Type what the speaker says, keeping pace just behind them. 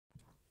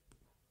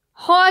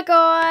Hi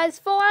guys,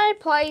 Fire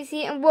Plays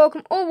here and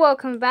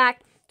welcome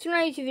back to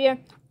another YouTube video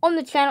on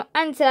the channel.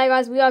 And today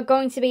guys, we are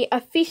going to be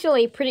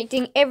officially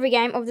predicting every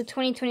game of the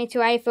 2022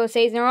 AFL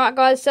season. Alright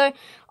guys, so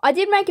I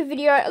did make a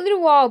video a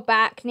little while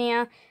back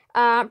now,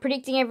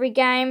 predicting every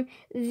game.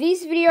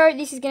 This is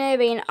going to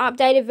be an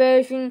updated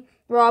version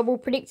where I will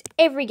predict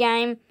every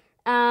game.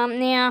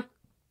 Now,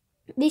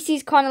 this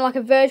is kind of like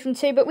a version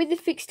 2, but with the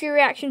fixture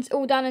reactions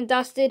all done and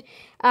dusted,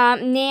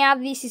 now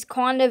this is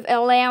kind of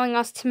allowing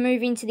us to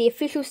move into the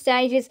official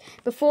stages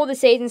before the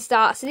season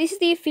starts. So this is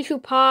the official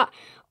part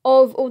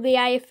of all the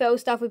AFL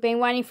stuff we've been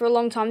waiting for a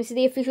long time. This is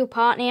the official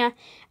part now,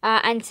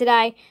 and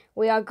today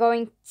we are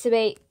going to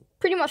be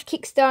pretty much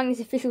kickstarting this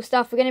official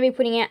stuff. We're going to be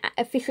putting out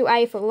official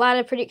AFL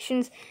ladder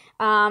predictions.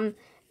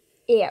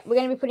 Yeah, we're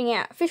going to be putting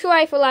out official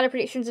AFL ladder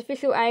predictions,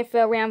 official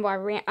AFL round by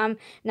round.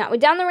 No, we're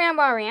done the round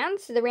by round,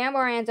 so the round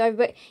by round's over.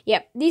 But,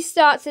 yeah, this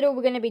starts it all.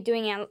 We're going to be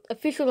doing our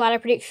official ladder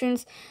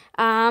predictions.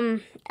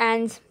 And,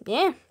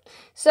 yeah.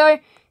 So,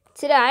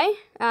 today,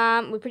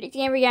 we're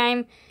predicting every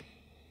game.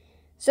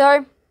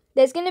 So,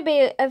 there's going to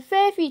be a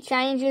fair few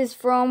changes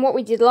from what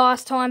we did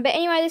last time. But,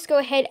 anyway, let's go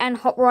ahead and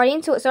hop right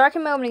into it. So, I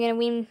reckon Melbourne are going to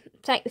win,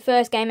 take the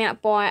first game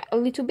out by a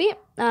little bit.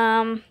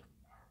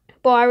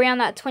 By around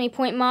that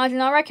 20-point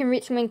margin. I reckon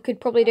Richmond could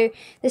probably do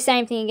the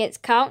same thing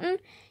against Carlton.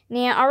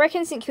 Now, I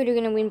reckon St Kilda are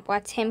going to win by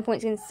 10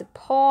 points against the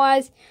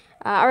Pies.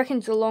 I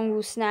reckon Geelong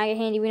will snag a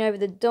handy win over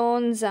the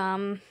Dons.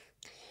 I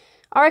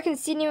reckon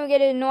Sydney will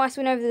get a nice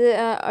win over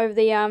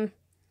the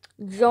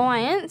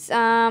Giants.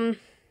 I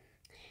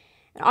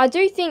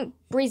do think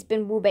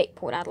Brisbane will beat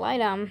Port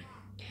Adelaide.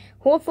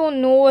 Hawthorn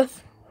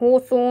North,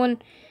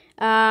 Hawthorn,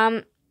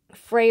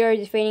 Freo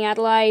defeating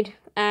Adelaide,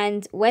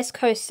 and West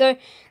Coast. So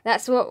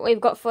that's what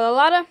we've got for the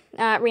ladder.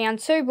 Round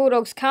 2,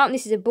 Bulldogs Carlton.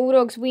 This is a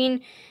Bulldogs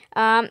win.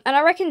 And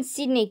I reckon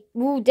Sydney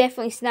will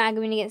definitely snag a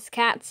win against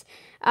Cats.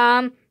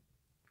 Pies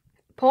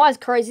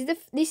Crows.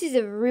 This is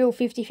a real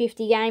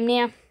 50-50 game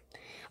now.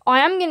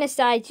 I am going to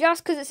say,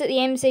 just because it's at the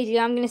MCG,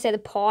 I'm going to say the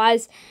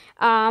Pies.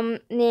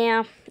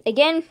 Now,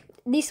 again,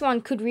 this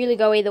one could really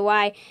go either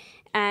way.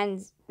 And,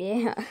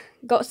 yeah,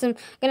 going to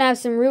have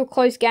some real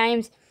close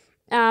games,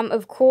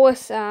 of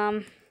course,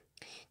 to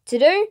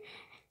do.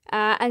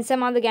 And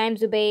some other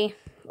games will be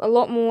a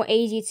lot more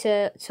easy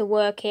to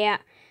work out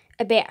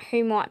about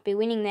who might be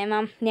winning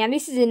them. Now,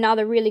 this is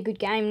another really good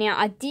game. Now,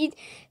 I did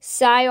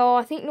say,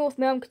 I think North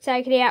Melbourne could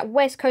take it out.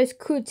 West Coast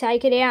could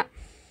take it out.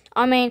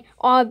 I mean,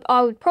 I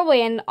would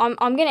probably I'm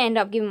going to end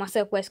up giving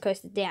myself West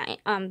Coast the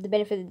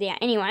benefit of the doubt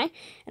anyway.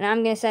 And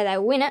I'm going to say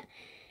they'll win it.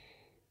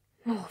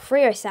 Oh,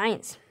 Freo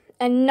Saints.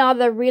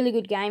 Another really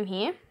good game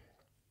here.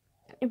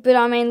 But,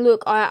 I mean,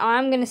 look,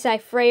 I'm going to say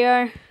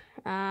Freo.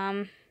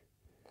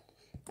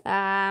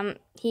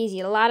 Here's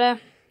your ladder.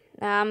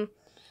 And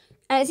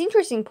it's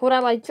interesting, Port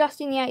Adelaide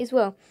just in the 8 as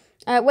well.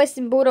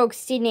 Western Bulldogs,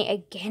 Sydney,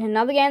 again,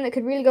 another game that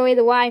could really go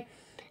either way.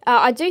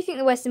 I do think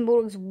the Western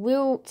Bulldogs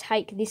will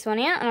take this one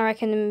out, and I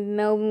reckon the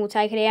Melbourne will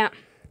take it out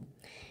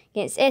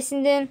against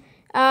Essendon.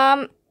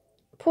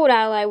 Port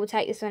Adelaide will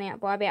take this one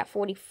out by about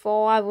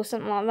 45 or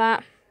something like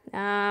that.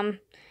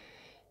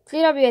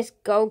 GWS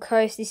Gold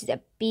Coast, this is a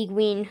big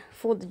win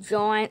for the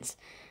Giants.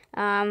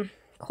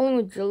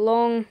 Collingwood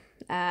Geelong,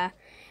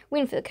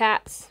 win for the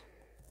Cats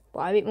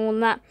by a bit more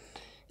than that.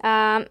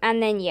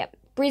 And then, yep,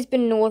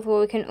 Brisbane North,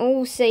 where we can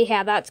all see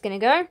how that's going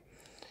to go.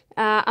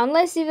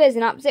 Unless if there's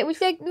an upset, which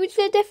there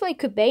definitely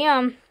could be.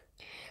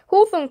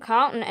 Hawthorn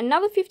Carlton,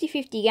 another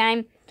 50-50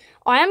 game.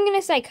 I am going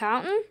to say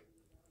Carlton.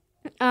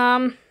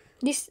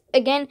 This,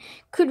 again,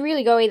 could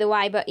really go either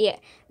way. But, yeah,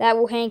 that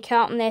will hand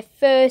Carlton their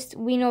first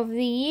win of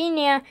the year.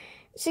 Now,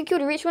 St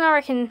Kilda Richmond, I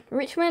reckon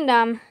Richmond,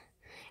 and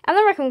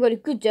I reckon we've got a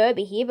good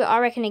derby here. But I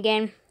reckon,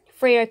 again,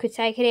 Freo could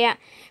take it out.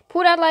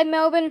 Port Adelaide,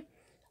 Melbourne.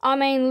 I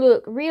mean,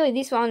 look, really,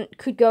 this one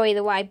could go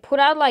either way.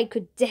 Port Adelaide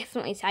could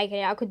definitely take it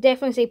out. I could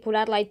definitely see Port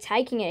Adelaide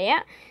taking it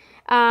out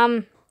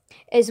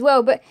as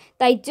well. But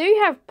they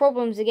do have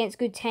problems against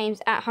good teams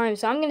at home.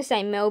 So I'm going to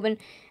say Melbourne.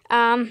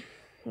 Geelong,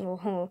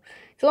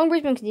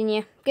 Brisbane, continue.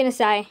 I'm going to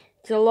say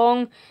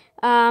Geelong.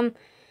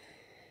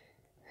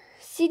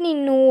 Sydney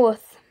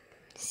North.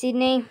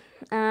 Sydney.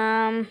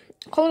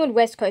 Collingwood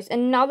West Coast.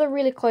 Another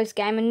really close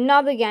game.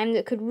 Another game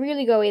that could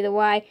really go either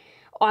way.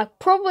 I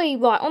probably,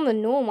 on the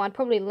norm, I'd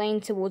probably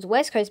lean towards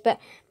West Coast, but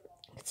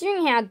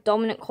considering how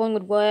dominant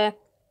Collingwood were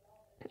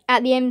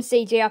at the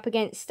MCG up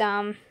against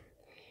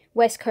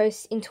West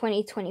Coast in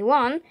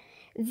 2021,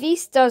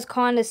 this does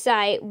kind of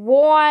say,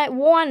 why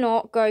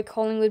not go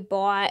Collingwood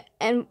by,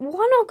 and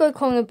why not go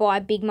Collingwood by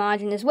a big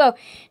margin as well?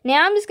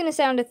 Now, I'm just going to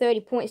say under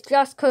 30 points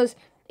just because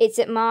it's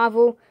at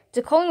Marvel.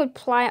 Do Collingwood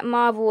play at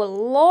Marvel a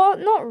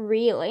lot? Not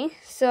really.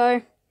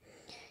 So,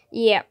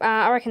 yeah,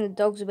 I reckon the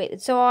Dogs will beat the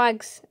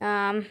Tigers.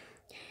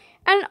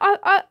 And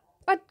I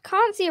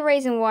can't see a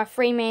reason why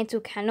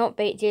Fremantle cannot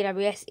beat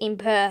GWS in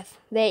Perth.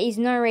 There is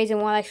no reason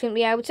why they shouldn't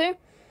be able to.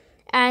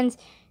 And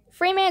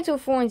Fremantle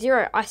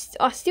 4-0,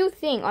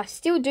 I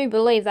still do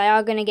believe they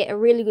are going to get a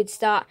really good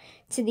start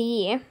to the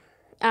year.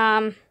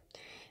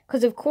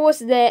 Because, of course,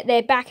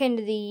 their back end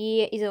of the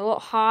year is a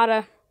lot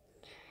harder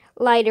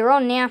later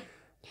on. Now,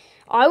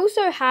 I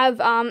also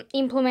have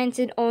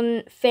implemented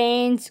on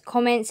fans'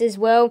 comments as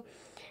well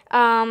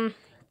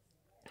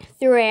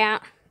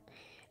throughout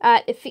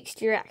the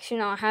fixture action.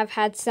 I have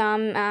had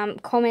some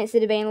comments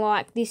that have been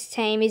like, this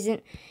team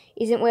isn't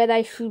where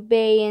they should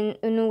be,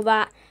 and all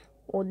that,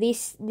 or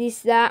this,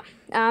 that.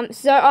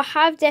 So I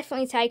have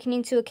definitely taken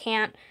into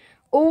account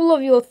all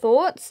of your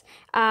thoughts,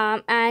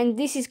 and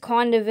this is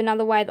kind of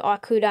another way that I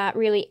could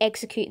really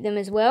execute them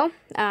as well.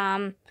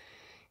 And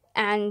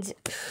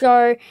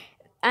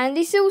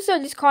this also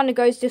just kind of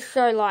goes to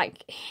show,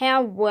 like,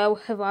 how well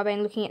have I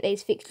been looking at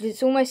these fixtures.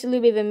 It's almost a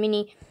little bit of a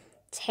mini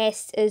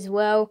test as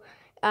well,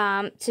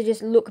 to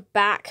just look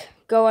back,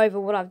 go over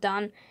what I've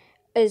done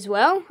as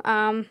well.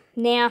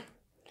 Now,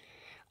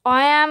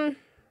 I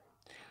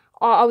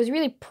was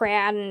really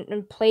proud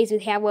and pleased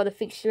with how well the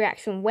fixture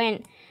action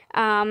went.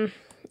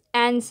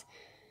 And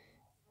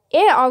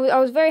yeah, I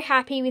was very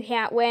happy with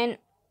how it went.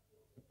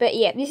 But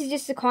yeah, this is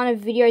just the kind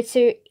of video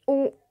to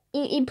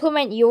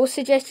implement your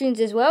suggestions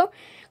as well,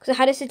 because I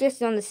had a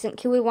suggestion on the St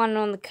Kilda one and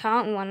on the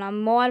Carlton one. I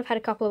might have had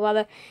a couple of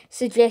other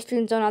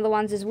suggestions on other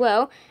ones as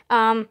well,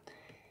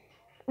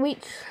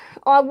 which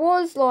I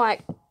was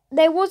like,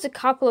 there was a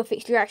couple of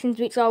fixture actions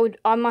which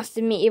I must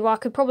admit, if I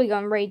could probably go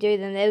and redo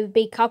them, there would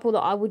be a couple that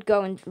I would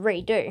go and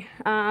redo.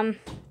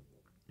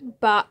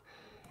 But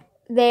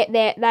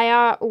they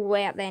are all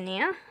out there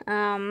now,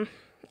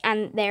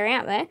 and they're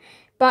out there.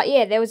 But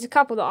yeah, there was a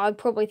couple that I'd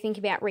probably think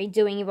about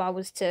redoing if I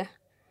was to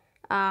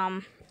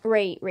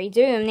redo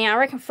them. Now, I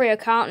reckon Freo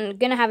Carlton are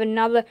going to have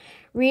another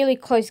really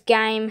close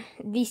game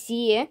this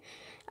year,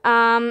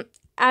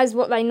 as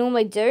what they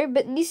normally do.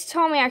 But this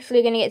time we're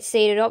actually going to get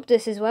seeded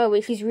Optus as well,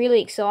 which is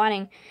really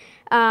exciting.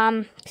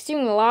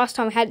 Considering the last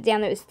time we had it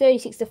down there, it was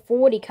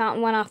 36-40.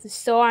 Carlton won after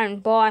siren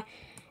by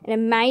an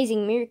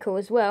amazing miracle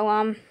as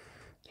well.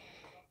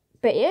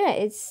 But yeah,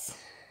 it's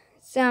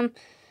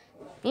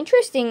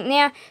interesting.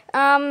 Now,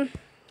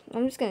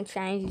 I'm just going to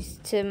change this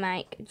to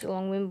make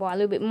Geelong win by a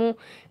little bit more.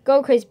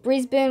 Gold Coast,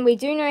 Brisbane. We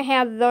do know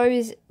how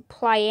those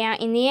play out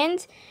in the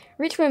end.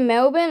 Richmond,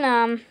 Melbourne.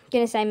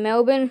 Going to say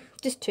Melbourne.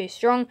 Just too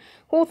strong.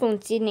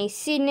 Hawthorn, Sydney.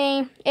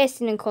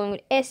 Essendon,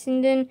 Collingwood,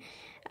 Essendon.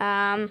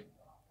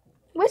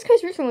 West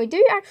Coast, Richmond. We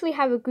do actually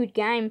have a good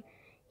game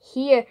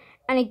here.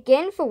 And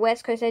again, for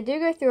West Coast, they do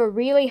go through a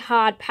really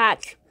hard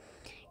patch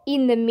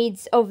in the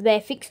midst of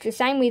their fixture.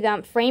 Same with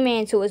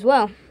Fremantle as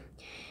well.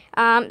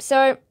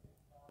 So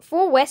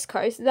for West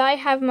Coast, they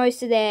have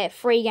most of their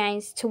free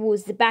games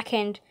towards the back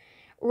end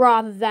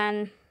rather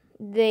than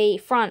the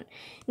front.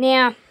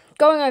 Now,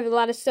 going over the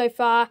ladder so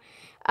far,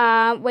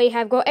 we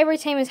have got every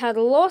team has had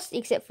a loss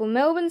except for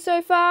Melbourne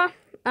so far.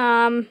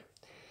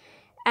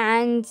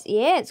 And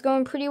yeah, it's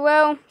going pretty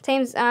well.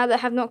 Teams that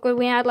have not got a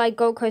win, Adelaide,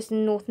 Gold Coast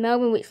and North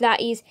Melbourne, which that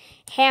is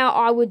how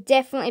I would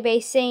definitely be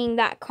seeing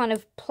that kind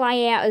of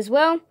play out as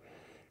well.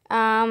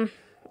 And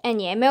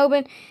yeah,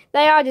 Melbourne,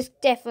 they are just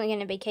definitely going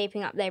to be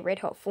keeping up their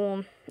red-hot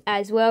form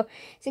as well.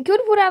 St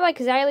Kilda, Port Adelaide,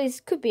 Kazali's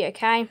could be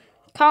okay.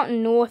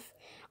 Carlton, North.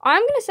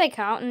 I'm going to say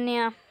Carlton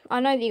now. I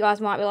know that you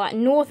guys might be like,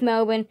 North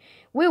Melbourne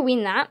will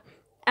win that.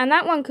 And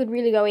that one could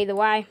really go either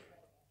way.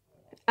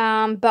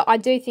 But I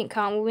do think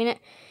Carlton will win it.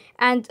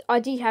 And I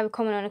did have a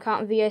comment on a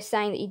Carlton video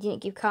saying that you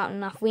didn't give Carlton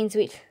enough wins,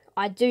 which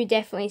I do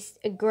definitely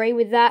agree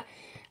with that.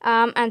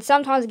 And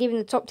sometimes giving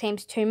the top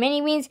teams too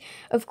many wins.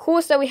 Of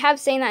course, though, we have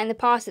seen that in the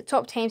past, that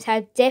top teams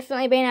have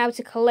definitely been able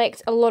to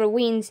collect a lot of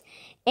wins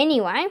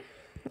anyway.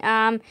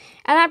 And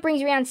that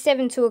brings round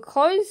 7 to a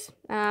close.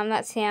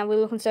 That's how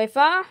we're looking so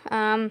far.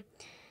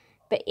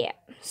 But yeah,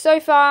 so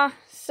far,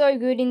 so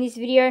good in this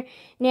video.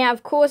 Now,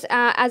 of course,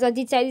 as I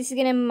did say, this is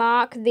going to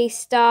mark the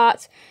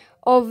start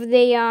of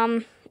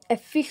the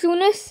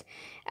officialness,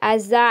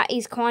 as that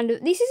is kind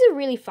of, this is a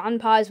really fun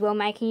part as well,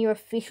 making your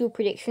official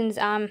predictions.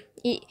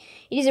 It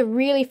is a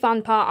really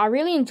fun part. I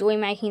really enjoy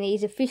making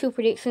these official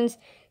predictions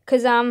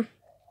because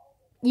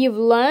you've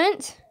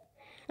learnt,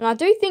 and I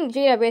do think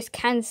GWS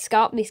can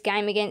sculpt this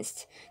game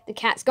against the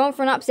Cats. Going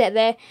for an upset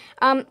there.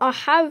 I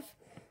have,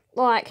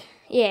 like,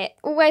 yeah,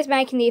 always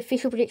making the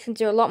official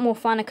predictions are a lot more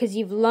funner because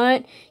you've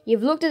learnt,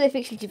 you've looked at the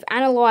fixtures, you've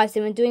analysed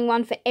them, and doing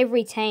one for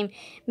every team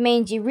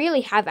means you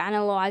really have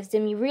analysed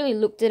them, you really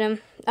looked at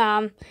them.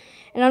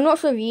 And I'm not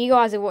sure if you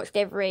guys have watched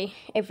every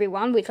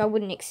one, which I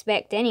wouldn't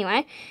expect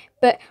anyway,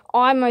 but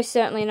I most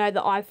certainly know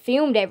that I've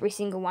filmed every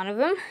single one of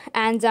them,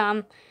 and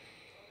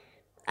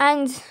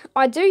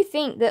I do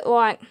think that,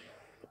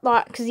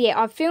 because yeah,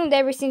 I've filmed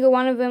every single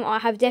one of them, I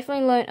have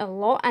definitely learnt a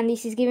lot, and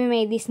this has given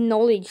me this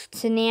knowledge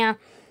to now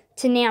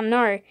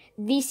know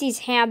this is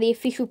how the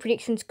official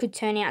predictions could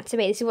turn out to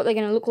be. This is what they're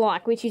going to look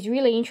like, which is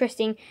really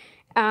interesting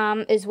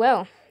as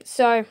well.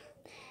 So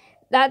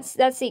that's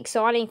the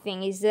exciting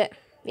thing, is that,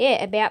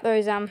 yeah, about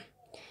those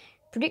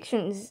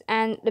predictions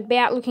and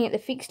about looking at the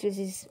fixtures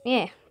is,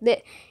 yeah,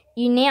 that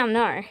you now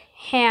know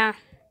how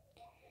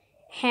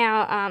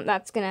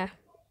that's going to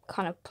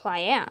kind of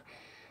play out.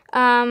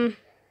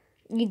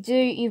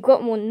 You've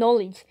got more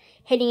knowledge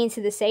heading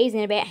into the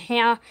season about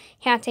how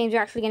teams are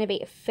actually going to be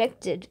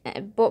affected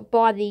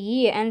by the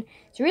year, and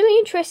it's really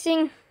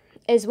interesting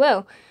as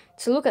well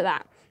to look at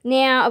that.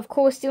 Now, of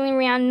course, still in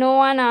round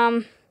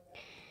 9.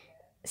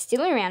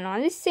 Still in round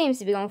 9. This seems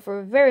to be going for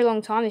a very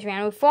long time this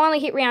round. We've finally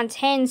hit round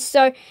 10.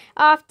 So,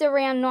 after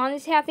round 9,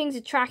 this is how things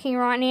are tracking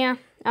right now.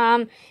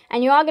 And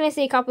you are going to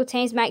see a couple of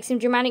teams make some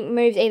dramatic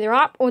moves either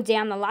up or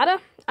down the ladder.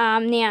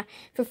 Now,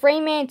 for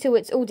Fremantle,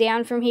 it's all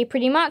down from here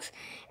pretty much.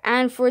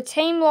 And for a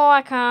team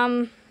like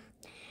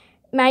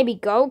maybe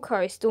Gold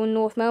Coast or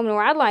North Melbourne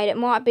or Adelaide, it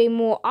might be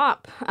more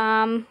up.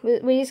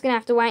 We're just going to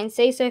have to wait and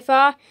see so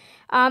far.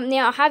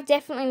 Now, I have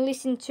definitely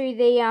listened to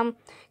the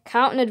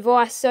Carlton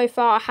advice so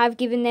far. I have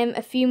given them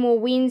a few more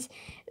wins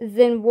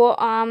than what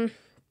I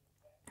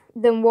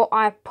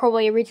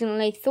probably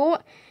originally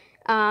thought.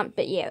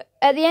 But yeah,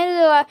 at the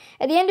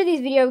end of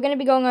this video, we're going to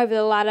be going over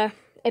the ladder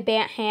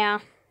about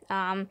how.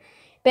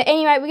 But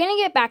anyway, we're going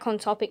to get back on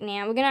topic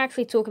now. We're going to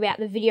actually talk about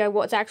the video,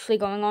 what's actually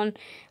going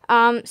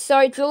on.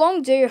 So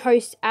Geelong do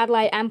host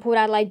Adelaide and Port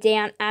Adelaide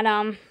down at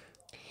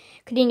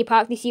Kardinia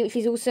Park this year, which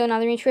is also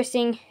another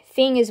interesting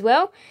thing as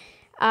well.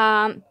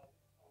 So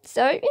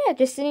yeah,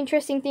 just an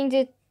interesting thing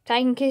to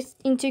take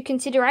into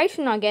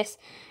consideration, I guess.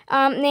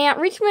 Now,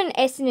 Richmond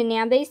and Essendon,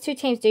 now, these two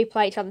teams do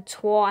play each other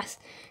twice.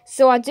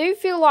 So I do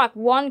feel like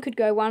one could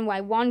go one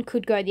way, one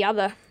could go the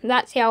other.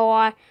 That's how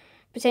I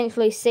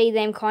potentially see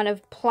them kind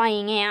of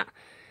playing out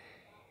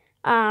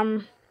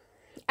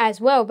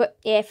as well. But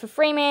yeah, for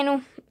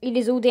Fremantle, it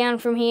is all down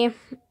from here.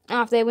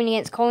 After their win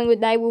against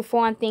Collingwood, they will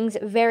find things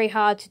very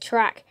hard to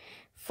track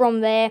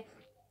from there.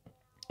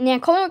 Now,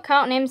 Collingwood,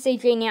 Carlton,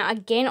 MCG, now,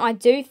 again, I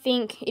do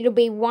think it'll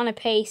be one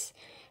apiece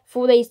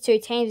for these two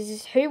teams.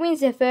 It's who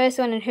wins the first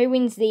one and who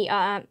wins the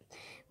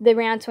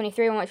round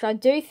 23 one, which I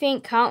do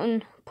think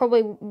Carlton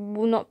probably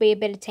will not be a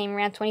better team in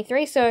round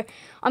 23. So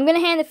I'm going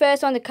to hand the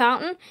first one to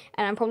Carlton,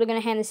 and I'm probably going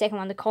to hand the second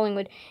one to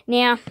Collingwood.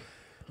 Now,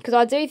 because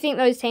I do think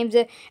those teams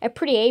are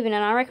pretty even,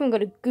 and I reckon we've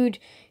got a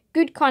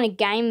good kind of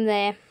game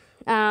there.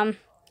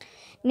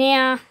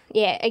 Now,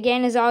 yeah,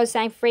 again, as I was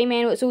saying,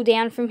 Fremantle, it's all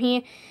down from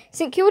here.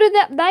 St Kilda,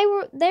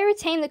 they're a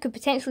team that could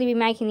potentially be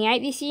making the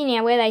 8 this year.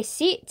 Now, where they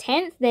sit,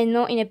 10th, they're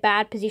not in a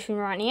bad position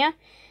right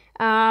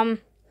now.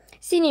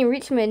 Sydney,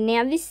 Richmond,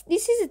 now, this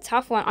is a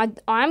tough one.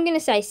 I'm going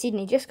to say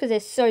Sydney, just because they're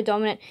so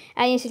dominant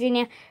at the Institute.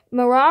 Now,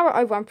 Marara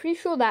Oval, I'm pretty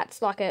sure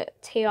that's like a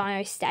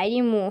TIO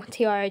Stadium or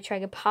TIO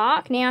Traeger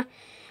Park. Now,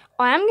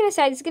 I am going to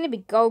say this is going to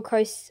be Gold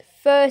Coast's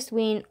first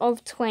win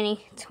of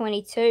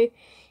 2022.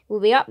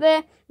 We'll be up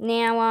there.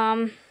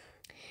 Now,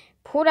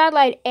 Port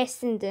Adelaide,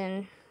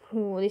 Essendon.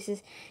 Ooh,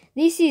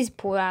 this is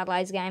Port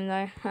Adelaide's game,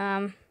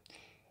 though.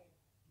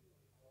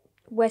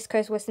 West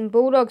Coast, Western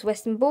Bulldogs,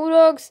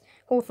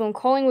 Hawthorn,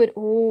 Collingwood.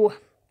 Ooh.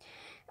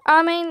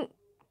 I mean,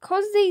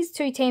 because these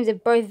two teams are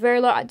both very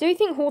low, I do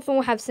think Hawthorn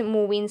will have some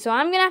more wins, so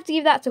I'm going to have to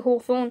give that to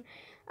Hawthorn.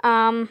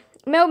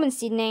 Melbourne,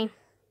 Sydney.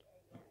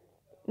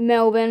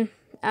 Melbourne.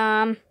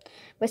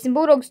 Western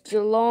Bulldogs,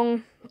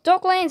 Geelong.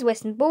 Docklands,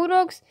 Western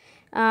Bulldogs.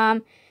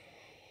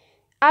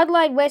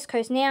 Adelaide, West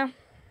Coast. Now,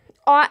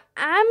 I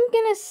am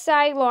going to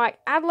say, like,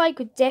 Adelaide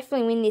could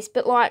definitely win this,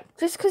 but, like,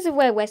 just because of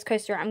where West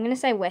Coast are at, I'm going to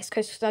say West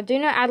Coast, because I do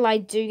know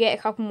Adelaide do get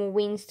a couple more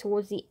wins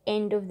towards the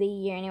end of the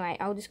year. Anyway,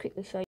 I'll just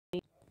quickly show you.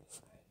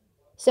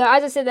 So,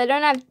 as I said,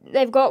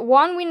 they've got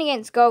one win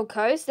against Gold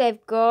Coast.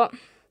 They've got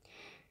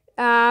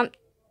 2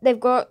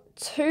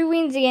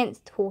 wins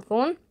against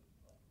Hawthorn,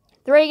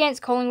 3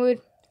 against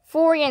Collingwood,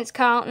 4 against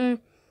Carlton,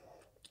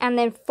 and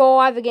then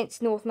 5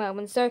 against North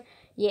Melbourne. So,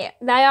 yeah,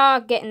 they are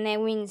getting their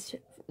wins.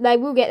 They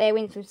will get their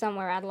wins from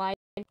somewhere, Adelaide.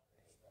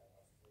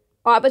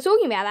 Alright, but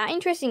talking about that,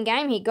 interesting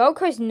game here. Gold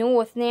Coast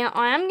North. Now,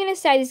 I am going to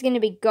say this is going to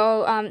be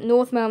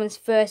North Melbourne's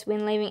first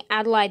win, leaving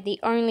Adelaide the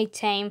only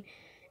team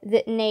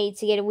that needs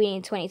to get a win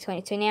in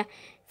 2022. Now,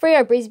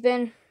 Freo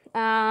Brisbane.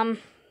 I'm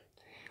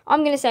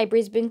going to say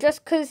Brisbane,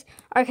 just because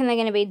I reckon they're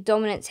going to be a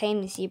dominant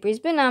team this year,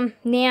 Brisbane.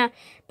 Now,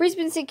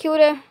 Brisbane, St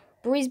Kilda,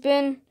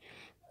 Brisbane,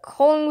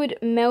 Collingwood,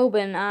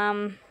 Melbourne.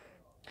 I'm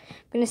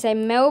going to say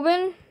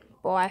Melbourne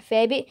by a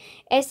fair bit.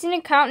 Essendon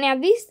and Carlton. Now,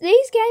 these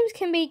games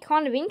can be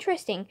kind of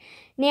interesting.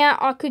 Now,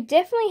 I could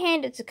definitely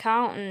hand it to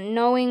Carlton,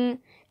 knowing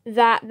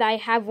that they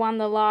have won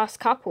the last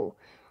couple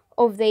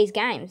of these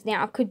games.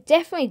 Now, I could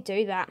definitely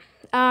do that.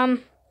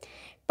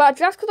 But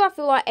just because I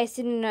feel like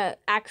Essendon are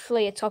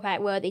actually a top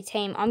 8 worthy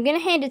team, I'm going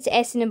to hand it to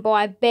Essendon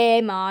by a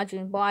bare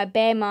margin.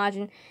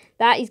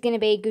 That is going to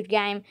be a good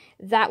game,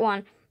 that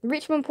one.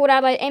 Richmond, Port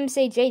Adelaide,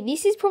 MCG.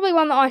 This is probably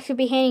one that I should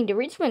be handing to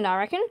Richmond, I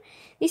reckon.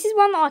 This is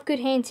one that I could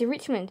hand to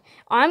Richmond.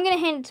 I'm going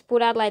to hand it to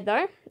Port Adelaide,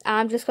 though,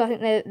 just because I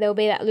think they'll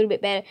be that little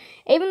bit better.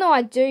 Even though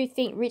I do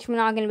think Richmond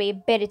are going to be a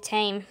better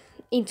team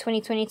in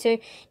 2022.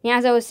 Now,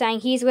 as I was saying,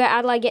 here's where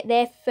Adelaide get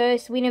their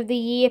first win of the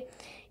year,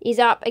 is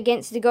up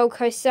against the Gold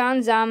Coast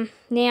Suns. Now,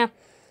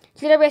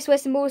 GWS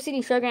Western Bulldogs,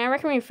 Sydney Showground, I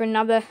reckon we're in for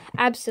another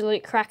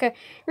absolute cracker.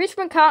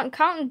 Richmond, Carlton.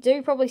 Carlton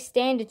do probably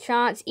stand a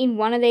chance in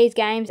one of these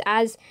games,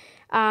 as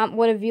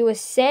what a viewer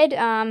said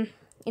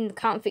in the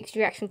Carlton fixture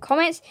reaction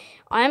comments.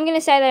 I am going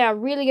to say they are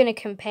really going to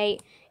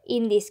compete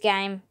in this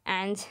game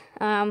and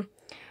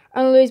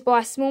only lose by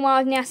a small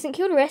margin. Now, St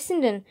Kilda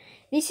Essendon.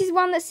 This is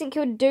one that St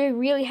Kilda do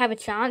really have a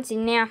chance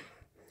in. Now,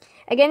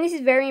 Again, this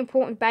is very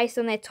important based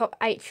on their top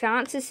 8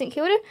 chances, St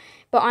Kilda.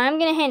 But I am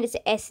going to hand it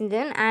to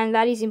Essendon, and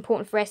that is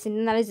important for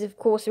Essendon. That is, of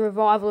course, a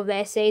revival of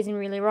their season,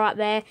 really right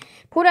there.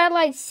 Port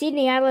Adelaide,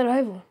 Sydney, Adelaide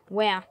Oval.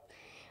 Wow.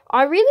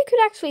 I really could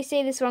actually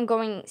see this one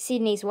going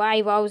Sydney's way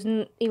if I was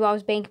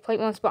being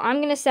completely honest. But I'm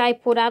going to say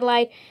Port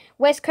Adelaide,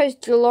 West Coast,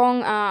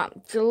 Geelong,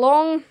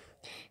 Carlton,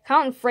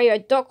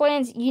 Freo,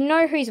 Docklands. You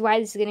know whose way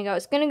this is going to go.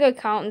 It's going to go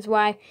Carlton's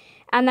way.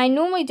 And they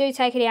normally do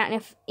take it out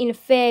in a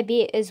fair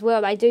bit as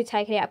well. They do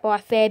take it out by a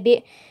fair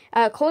bit.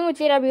 Collingwood,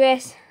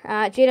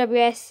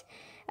 GWS,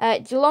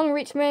 Geelong,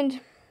 Richmond.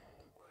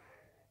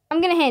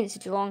 I'm going to hand it to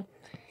Geelong.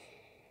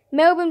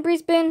 Melbourne,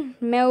 Brisbane,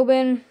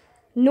 Melbourne,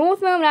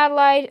 North Melbourne,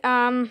 Adelaide.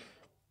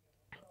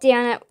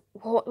 Down at,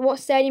 what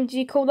stadium do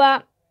you call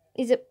that?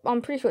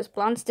 I'm pretty sure it's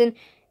Blunston.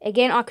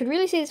 Again, I could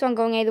really see this one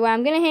going either way.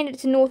 I'm going to hand it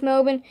to North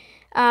Melbourne.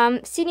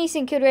 Sydney,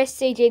 St Kilda,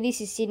 SCG. This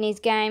is Sydney's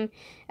game.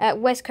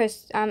 West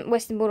Coast,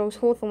 Western Bulldogs,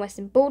 Hawthorn,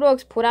 Western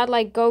Bulldogs. Port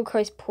Adelaide, Gold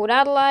Coast, Port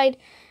Adelaide.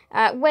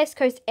 West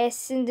Coast,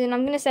 Essendon.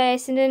 I'm going to say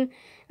Essendon.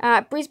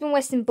 Brisbane,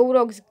 Western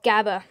Bulldogs,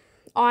 Gabba.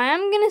 I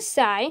am going to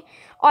say,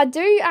 I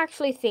do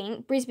actually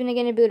think Brisbane are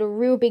going to build a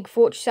real big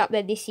fortress up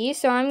there this year.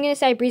 So I'm going to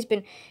say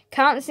Brisbane.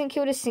 Carlton, St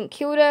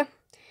Kilda.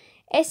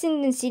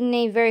 Essendon,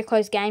 Sydney, very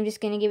close game.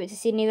 Just going to give it to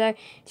Sydney, though.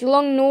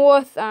 Geelong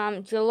North,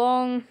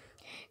 Geelong.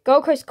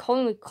 Gold Coast,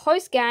 Collingwood,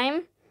 close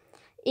game.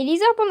 It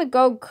is up on the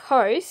Gold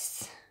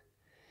Coast.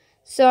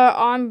 So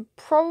I'm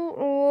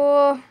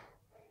probably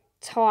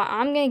tight.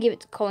 I'm going to give it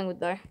to Collingwood,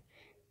 though.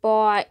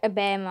 By a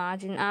bare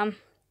margin.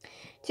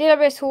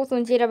 GWS,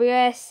 Hawthorn,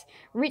 GWS.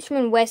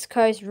 Richmond, West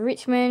Coast,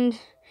 Richmond.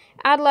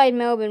 Adelaide,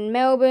 Melbourne,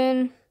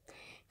 Melbourne.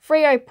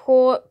 Freo,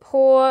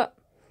 Port.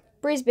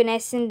 Brisbane,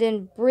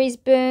 Essendon,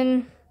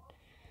 Brisbane.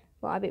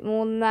 Well, a bit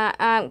more than that.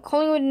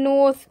 Collingwood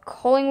North,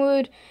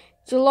 Collingwood,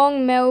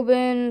 Geelong,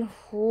 Melbourne.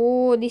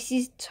 Oh, this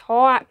is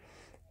tight.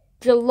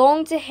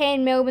 Geelong to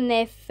hand Melbourne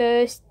their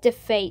first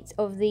defeat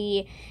of the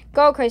year.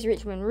 Gold Coast,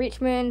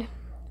 Richmond,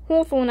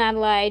 Hawthorn,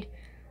 Adelaide.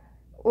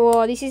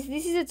 Oh, this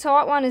is a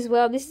tight one as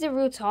well. This is a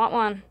real tight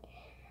one.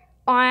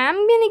 I am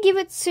going to give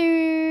it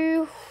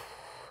to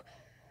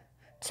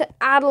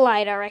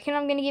Adelaide, I reckon.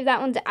 I'm going to give that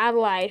one to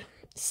Adelaide.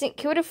 St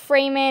Kilda,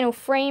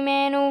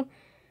 Fremantle.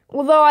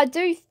 Although I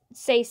do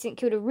see St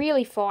Kilda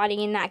really fighting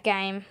in that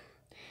game.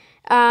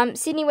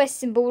 Sydney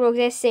Western Bulldogs,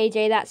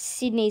 SCG, that's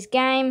Sydney's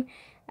game.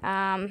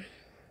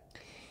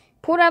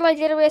 Port Adelaide,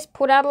 GWS,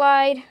 Port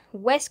Adelaide,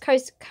 West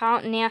Coast,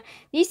 Carlton. Now,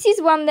 this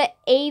is one that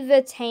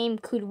either team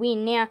could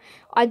win. Now,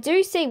 I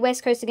do see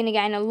West Coast are going to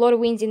gain a lot of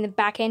wins in the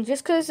back end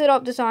just because it's at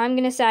Optus. So I'm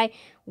going to say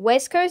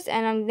West Coast,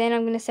 and then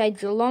I'm going to say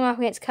Geelong up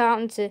against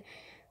Carlton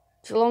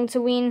Geelong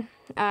to win.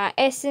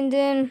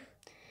 Essendon,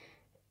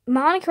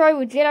 Manuka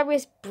with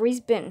GWS,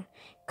 Brisbane.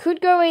 Could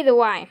go either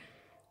way.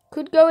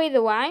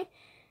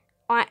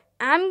 I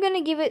am going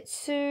to give it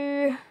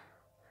to...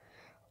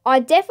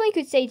 I definitely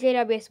could see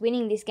GWS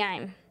winning this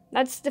game.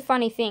 That's the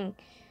funny thing.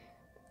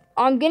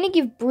 I'm going to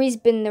give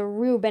Brisbane the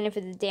real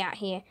benefit of the doubt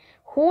here.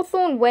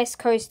 Hawthorn, West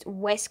Coast to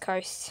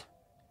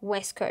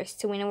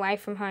win away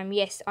from home.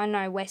 Yes, I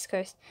know, West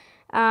Coast.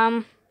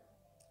 Or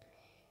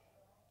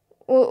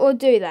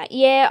do that.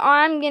 Yeah,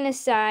 I'm going to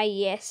say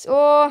yes.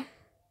 Or...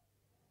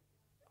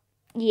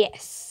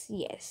 Yes.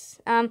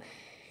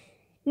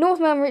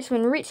 North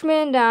Melbourne,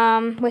 Richmond,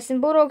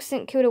 Western Bulldogs,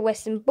 St Kilda,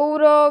 Western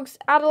Bulldogs,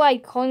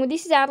 Adelaide, Collingwood.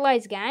 This is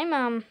Adelaide's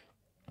game.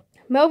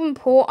 Melbourne,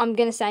 Port, I'm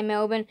going to say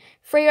Melbourne.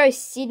 Freo,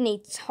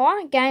 Sydney,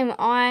 tight game.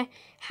 I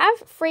have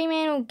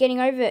Fremantle getting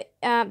over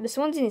the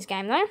Swans in this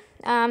game, though.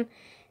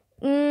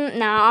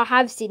 No, I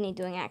have Sydney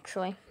doing it,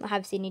 actually.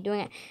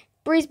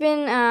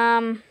 Brisbane,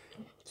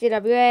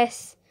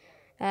 GWS,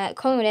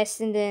 Collingwood,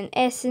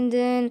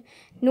 Essendon,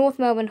 North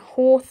Melbourne,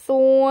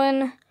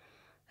 Hawthorn.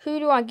 Who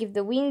do I give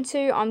the win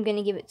to? I'm going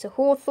to give it to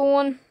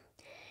Hawthorn.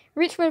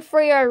 Richmond,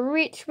 Freo,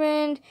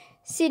 Richmond.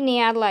 Sydney,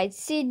 Adelaide,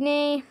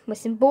 Sydney.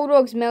 Western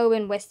Bulldogs,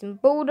 Melbourne, Western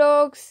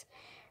Bulldogs.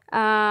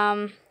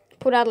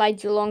 Port Adelaide,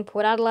 Geelong,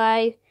 Port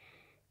Adelaide.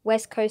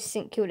 West Coast,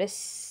 St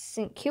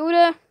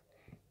Kilda.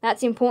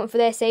 That's important for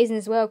their season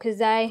as well because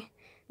they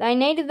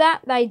needed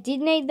that. They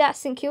did need that,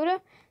 St Kilda.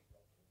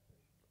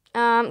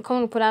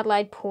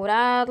 Collingwood, Port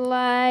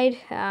Adelaide.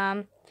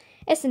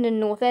 Essendon,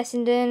 North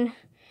Essendon.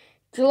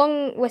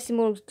 Geelong, Western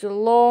Bulldogs,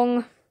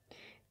 Geelong.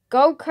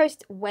 Gold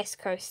Coast, West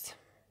Coast.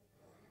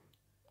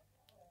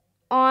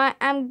 I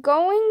am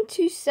going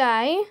to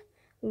say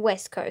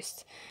West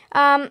Coast.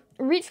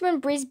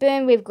 Richmond,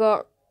 Brisbane, we've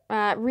got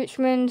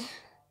Richmond.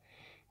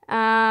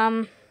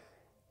 Now,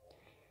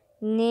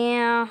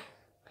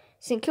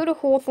 St Kilda,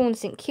 Hawthorn,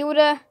 St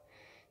Kilda.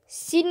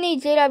 Sydney,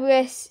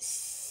 GWS,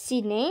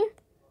 Sydney.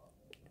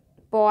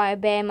 By a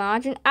bare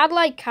margin.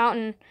 Adelaide,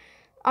 Carlton.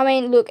 I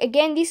mean, look,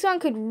 again, this one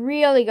could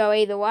really go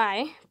either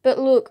way. But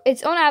look,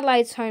 it's on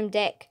Adelaide's home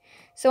deck.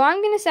 So I'm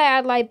going to say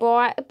Adelaide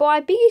by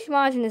a biggish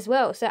margin as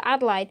well. So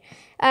Adelaide.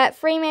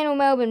 Fremantle,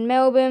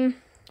 Melbourne.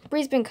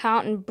 Brisbane,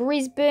 Carlton,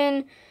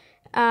 Brisbane.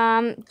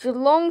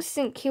 Geelong,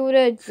 St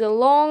Kilda,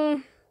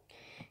 Geelong.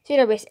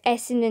 GWS,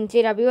 Essendon,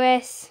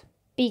 GWS.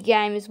 big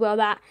game as well.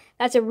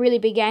 That's a really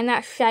big game.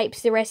 That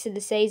shapes the rest of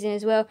the season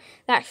as well.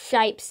 That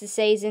shapes the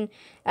season.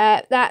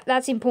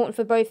 That's important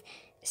for both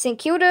St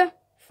Kilda,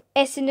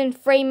 Essendon,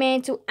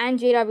 Fremantle, and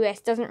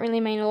GWS. Doesn't really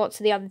mean a lot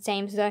to the other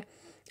teams though.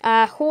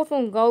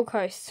 Hawthorn, Gold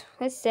Coast.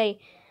 Let's see.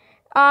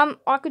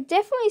 I could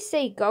definitely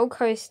see Gold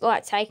Coast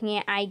like taking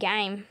out a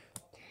game.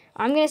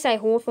 I'm gonna say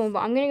Hawthorn, but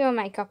I'm gonna go and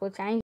make a couple of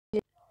changes.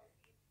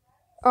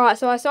 Alright,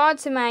 so I decided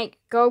to make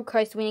Gold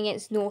Coast win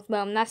against North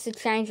Melbourne. That's the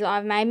change that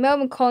I've made.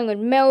 Melbourne, Collingwood,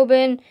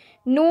 Melbourne.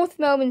 North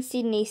Melbourne,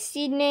 Sydney,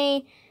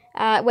 Sydney.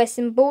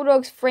 Western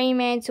Bulldogs,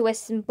 Fremantle,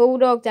 Western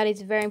Bulldogs. That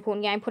is a very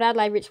important game. Port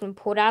Adelaide, Richmond,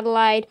 Port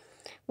Adelaide.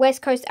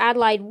 West Coast,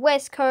 Adelaide,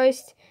 West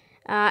Coast.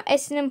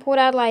 Essendon, Port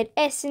Adelaide,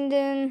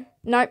 Essendon.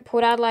 Nope,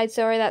 Port Adelaide,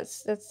 sorry, that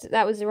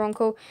was the wrong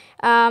call.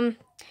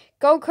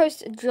 Gold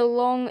Coast,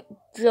 Geelong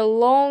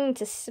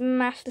to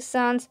smash the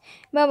Suns.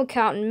 Melbourne,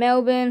 Carlton,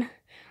 Melbourne.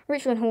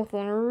 Richmond,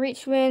 Hawthorn,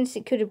 Richmond.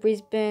 St Kilda,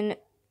 Brisbane.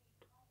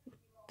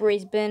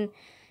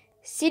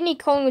 Sydney,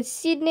 Collingwood,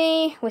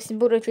 Sydney. Western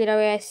Bulldogs,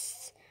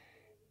 GWS.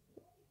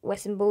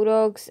 Western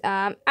Bulldogs.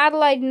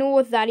 Adelaide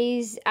North, that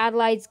is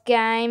Adelaide's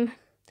game.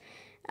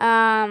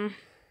 Freo,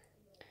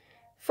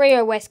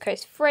 West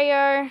Coast,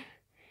 Freo.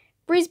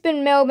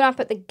 Brisbane, Melbourne up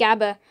at the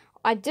Gabba.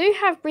 I do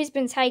have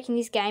Brisbane taking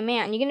this game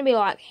out, and you're going to be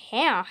like,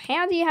 how?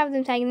 How do you have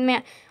them taking them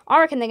out? I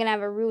reckon they're going to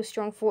have a real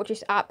strong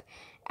fortress up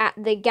at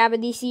the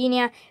Gabba this year.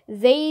 Now,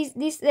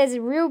 there's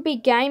a real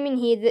big game in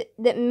here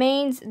that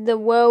means the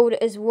world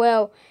as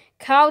well.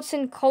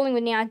 Carlton,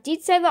 Collingwood. Now, I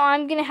did say that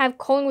I'm going to have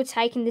Collingwood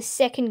taking the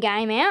second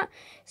game out,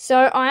 so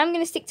I am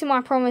going to stick to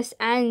my promise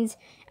and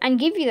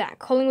give you that.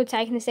 Collingwood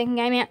taking the second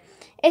game out.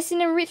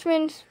 Essendon,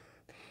 Richmond.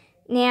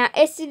 Now,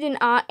 Essendon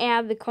are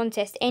out of the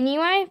contest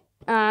anyway,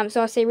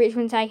 so I see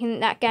Richmond taking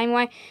that game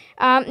away.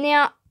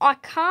 Now, I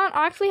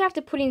actually have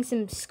to put in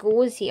some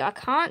scores here. I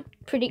can't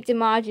predict a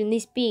margin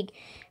this big,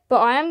 but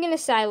I am going to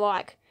say,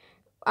 like,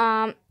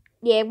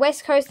 yeah,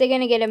 West Coast, they're going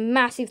to get a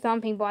massive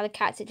thumping by the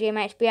Cats at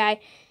GMHBA.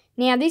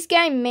 Now, this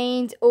game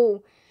means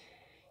all.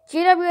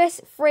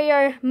 GWS,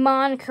 Freo,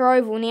 Manuka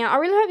Oval. Now, I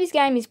really hope this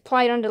game is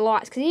played under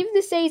lights, because if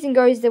the season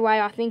goes the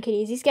way I think it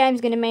is, this game's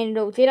going to mean it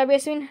all.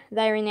 GWS win,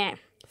 they're in there.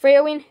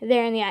 Freo win,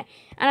 they're in the 8.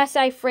 And I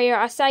say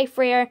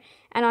Freo,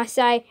 and I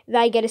say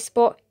they get a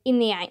spot in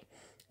the 8.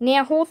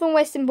 Now, Hawthorn,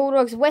 Western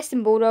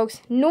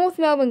Bulldogs, North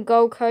Melbourne,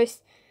 Gold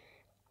Coast.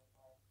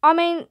 I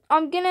mean,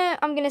 I'm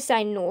gonna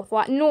say North.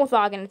 Like, North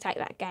are gonna take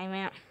that game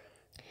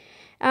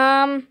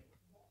out.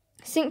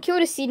 St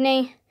Kilda,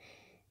 Sydney.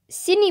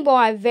 Sydney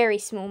by a very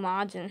small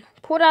margin.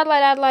 Port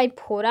Adelaide,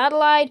 Port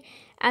Adelaide.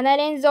 And that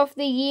ends off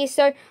the year.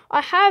 So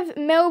I have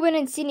Melbourne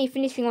and Sydney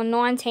finishing on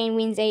 19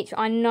 wins each.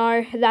 I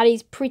know that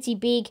is pretty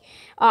big.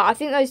 I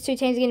think those two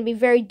teams are going to be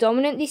very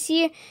dominant this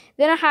year.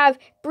 Then I have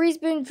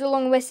Brisbane,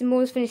 Geelong, Western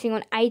Bulldogs finishing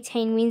on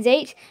 18 wins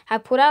each. I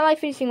have Port Adelaide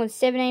finishing on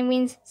 17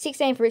 wins,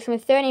 16 for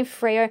Richmond, 13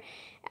 for Freo.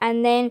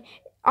 And then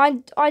I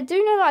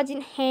do know that I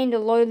didn't hand a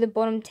lot of the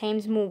bottom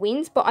teams more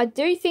wins, but I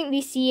do think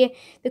this year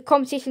the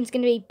competition is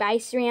going to be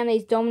based around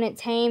these dominant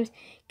teams.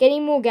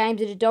 Getting more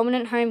games at a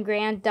dominant home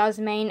ground does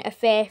mean a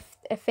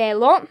fair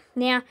lot.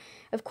 Now,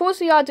 of course,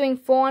 we are doing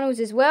finals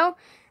as well,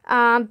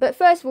 but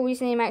first of all, we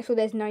just need to make sure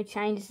there's no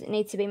changes that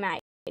need to be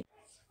made.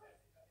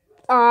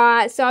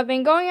 Alright, so I've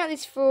been going at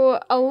this for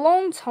a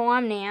long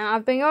time now.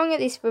 I've been going at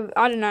this for,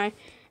 I don't know,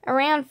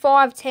 around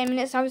 5-10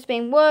 minutes. I've just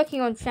been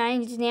working on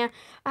changes now.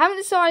 I haven't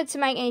decided to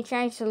make any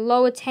changes to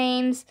lower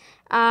teams,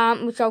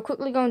 which I'll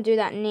quickly go and do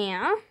that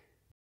now.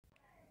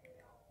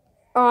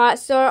 Alright,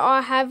 so I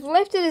have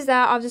left it as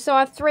that. I've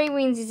decided 3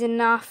 wins is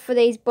enough for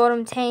these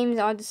bottom teams.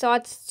 I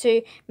decided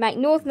to make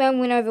North Melbourne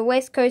win over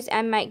West Coast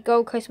and make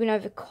Gold Coast win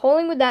over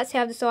Collingwood. That's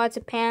how I've decided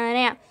to pan it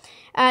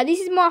out.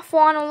 This is my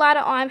final ladder.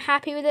 I'm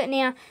happy with it.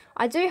 Now,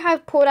 I do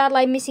have Port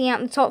Adelaide missing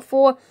out in the top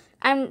 4,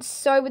 and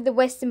so with the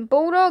Western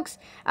Bulldogs.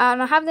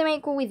 And I have them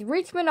equal with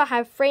Richmond. I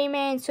have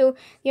Fremantle,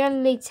 the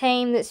only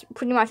team that's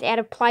pretty much out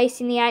of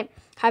place in the 8.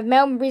 I have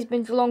Melbourne,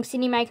 Brisbane, Geelong,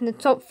 Sydney making the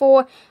top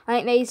 4. I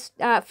think these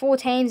 4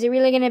 teams are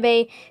really going to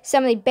be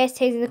some of the best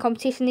teams in the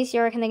competition this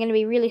year. I reckon they're going to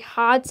be really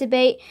hard to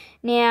beat.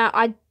 Now,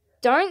 I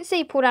don't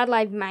see Port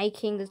Adelaide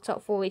making the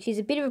top 4, which is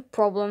a bit of a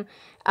problem.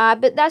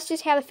 But that's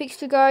just how the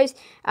fixture goes.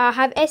 I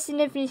have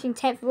Essendon finishing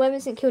 10th,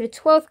 11th, St Kilda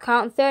 12th,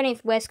 Carlton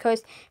 13th, West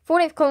Coast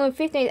 14th, Collingwood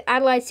 15th,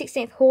 Adelaide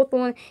 16th,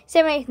 Hawthorn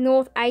 17th,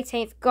 North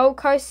 18th, Gold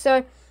Coast.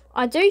 So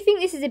I do think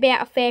this is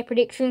about a fair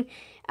prediction.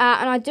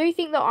 And I do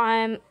think that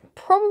I'm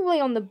probably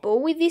on the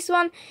ball with this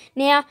one.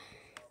 Now,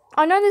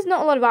 I know there's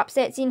not a lot of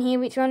upsets in here,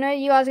 which I know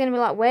you guys are going to be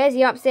like, where's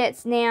the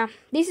upsets? Now,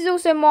 this is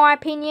also my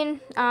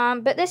opinion,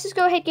 but let's just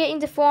go ahead and get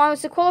into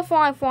finals. So,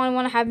 qualifying final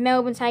 1, I have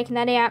Melbourne taking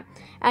that out,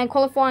 and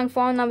qualifying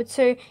final number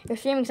 2,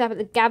 assuming it's up at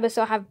the Gabba,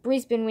 so I have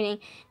Brisbane winning.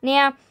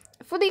 Now,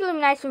 for the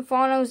elimination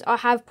finals, I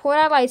have Port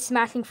Adelaide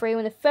smashing Freo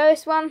in the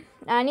first one,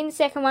 and in the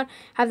second one,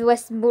 I have the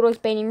Western Bulldogs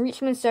beating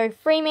Richmond, so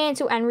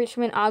Fremantle and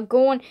Richmond are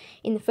gone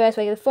in the first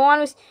week of the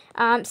finals.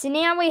 So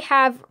now we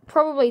have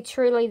probably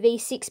truly the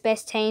 6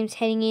 best teams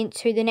heading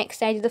into the next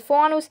stage of the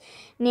finals.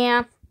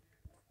 Now,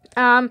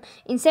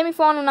 In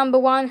semi-final number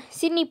 1,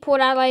 Sydney,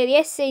 Port Adelaide, the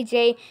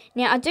SCG.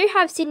 Now, I do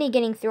have Sydney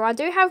getting through. I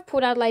do have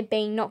Port Adelaide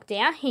being knocked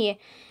out here,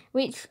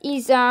 which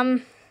is,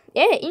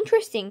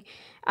 interesting.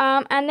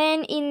 And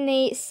then in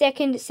the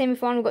second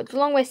semi-final, we've got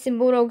Geelong, Western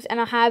Bulldogs, and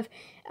I have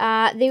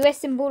the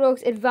Western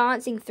Bulldogs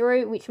advancing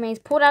through, which means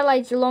Port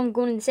Adelaide, Geelong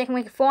going in the second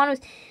week of finals.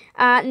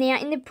 Now,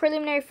 in the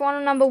preliminary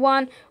final number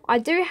 1, I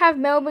do have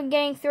Melbourne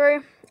getting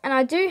through, and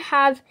I do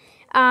have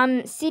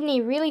Sydney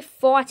really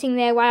fighting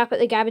their way up at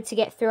the Gabba to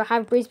get through. I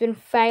have Brisbane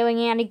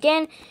failing out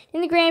again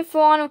in the grand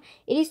final.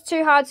 It is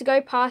too hard to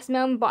go past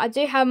Melbourne, but I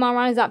do have my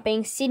runners-up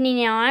being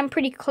Sydney now. I'm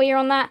pretty clear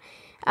on that.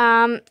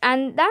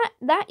 And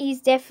that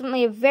is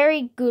definitely a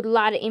very good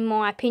ladder in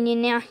my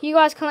opinion. Now, you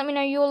guys can let me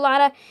know your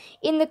ladder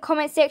in the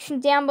comment section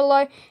down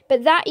below.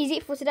 But that is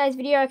it for today's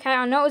video, okay?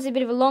 I know it was a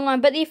bit of a long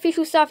one, but the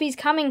official stuff is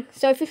coming.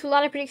 So official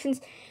ladder predictions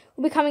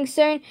will be coming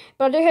soon.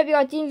 But I do hope you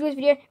guys did enjoy this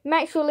video.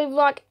 Make sure to leave a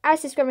like,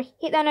 subscribe,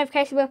 hit that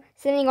notification bell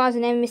so then you guys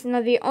will never miss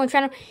another video on the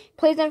channel.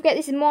 Please don't forget,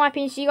 this is my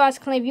opinion, so you guys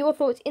can leave your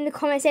thoughts in the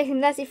comment section.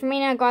 But that's it from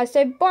me now, guys.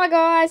 So bye,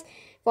 guys.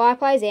 Fire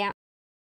plays out.